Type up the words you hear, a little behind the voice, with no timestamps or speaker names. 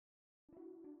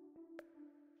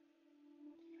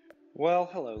Well,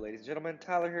 hello, ladies and gentlemen.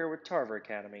 Tyler here with Tarver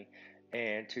Academy,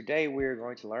 and today we're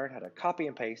going to learn how to copy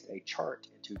and paste a chart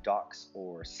into docs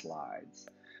or slides.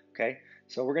 Okay,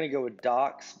 so we're going to go with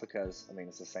docs because, I mean,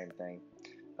 it's the same thing.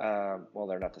 Well,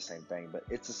 they're not the same thing, but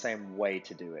it's the same way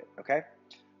to do it. Okay,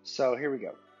 so here we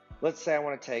go. Let's say I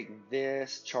want to take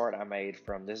this chart I made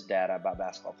from this data about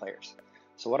basketball players.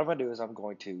 So what I'm going to do is I'm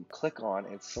going to click on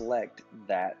and select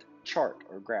that chart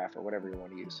or graph or whatever you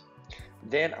want to use.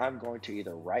 Then I'm going to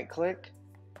either right click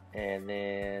and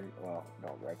then, well,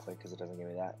 don't right click because it doesn't give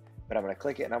me that, but I'm going to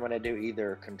click it and I'm going to do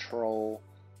either Control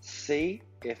C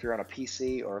if you're on a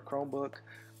PC or a Chromebook,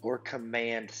 or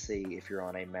Command C if you're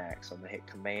on a Mac. So I'm going to hit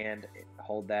Command,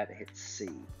 hold that, hit C.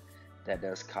 That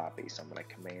does copy. So I'm going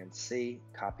to Command C,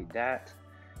 copy that.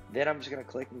 Then I'm just going to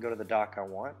click and go to the doc I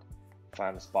want,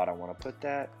 find the spot I want to put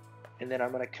that, and then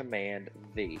I'm going to Command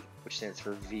V, which stands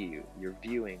for view. You're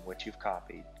viewing what you've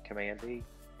copied. Command V.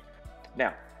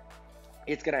 Now,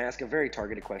 it's going to ask a very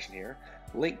targeted question here.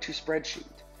 Link to spreadsheet.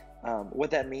 What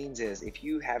that means is if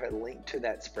you have it linked to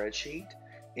that spreadsheet,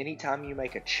 anytime you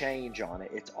make a change on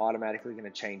it, it's automatically going to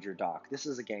change your doc. This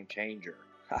is a game changer.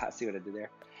 See what I did there?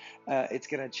 It's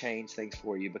going to change things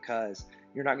for you because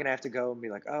you're not going to have to go and be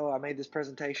like, oh, I made this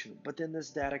presentation, but then this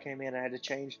data came in and I had to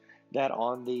change that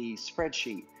on the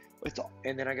spreadsheet.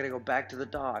 And then I got to go back to the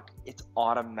doc. It's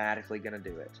automatically going to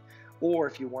do it. Or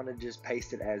if you want to just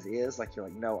paste it as is, like you're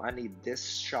like, no, I need this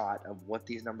shot of what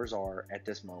these numbers are at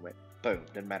this moment. Boom,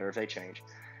 doesn't matter if they change.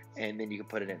 And then you can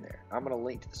put it in there. I'm going to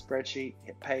link to the spreadsheet,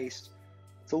 hit paste.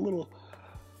 That's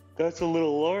a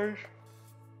little large.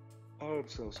 Oh, I'm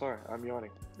so sorry, I'm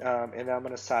yawning. And I'm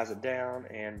going to size it down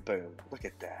and boom, look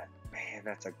at that. Man,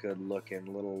 that's a good looking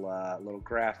little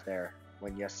graph there.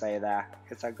 When you say that,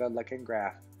 it's a good looking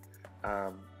graph.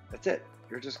 That's it.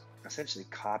 You're just essentially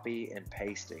copy and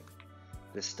pasting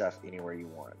this stuff anywhere you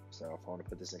want. So if I want to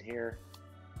put this in here,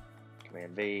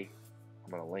 Command V, I'm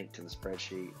going to link to the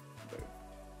spreadsheet, boom.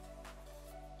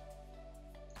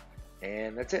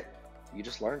 And that's it. You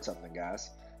just learned something, guys.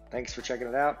 Thanks for checking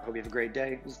it out. Hope you have a great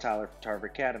day. This is Tyler from Tarver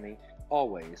Academy.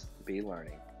 Always be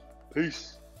learning.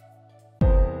 Peace.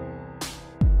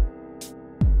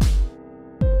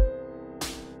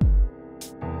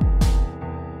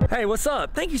 Hey, what's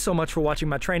up? Thank you so much for watching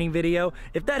my training video.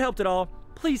 If that helped at all,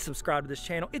 please subscribe to this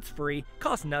channel. It's free,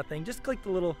 costs nothing. Just click the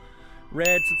little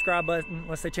red subscribe button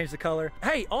unless they change the color.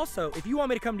 Hey, also, if you want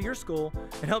me to come to your school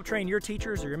and help train your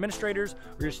teachers or your administrators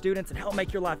or your students and help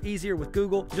make your life easier with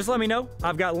Google, just let me know.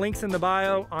 I've got links in the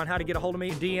bio on how to get a hold of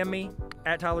me. DM me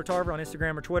at Tyler Tarver on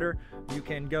Instagram or Twitter. You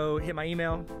can go hit my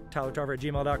email,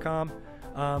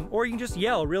 tylertarver@gmail.com, or you can just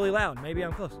yell really loud. Maybe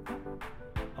I'm close.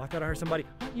 Oh, I thought I heard somebody.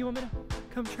 You want me to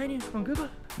come train you on Google?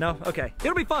 No? Okay.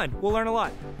 It'll be fun. We'll learn a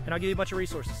lot. And I'll give you a bunch of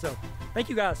resources. So, thank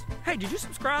you guys. Hey, did you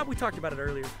subscribe? We talked about it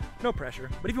earlier. No pressure.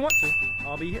 But if you want to,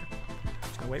 I'll be here.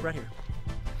 Just gonna wait right here.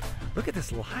 Look at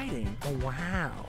this lighting. Oh, wow.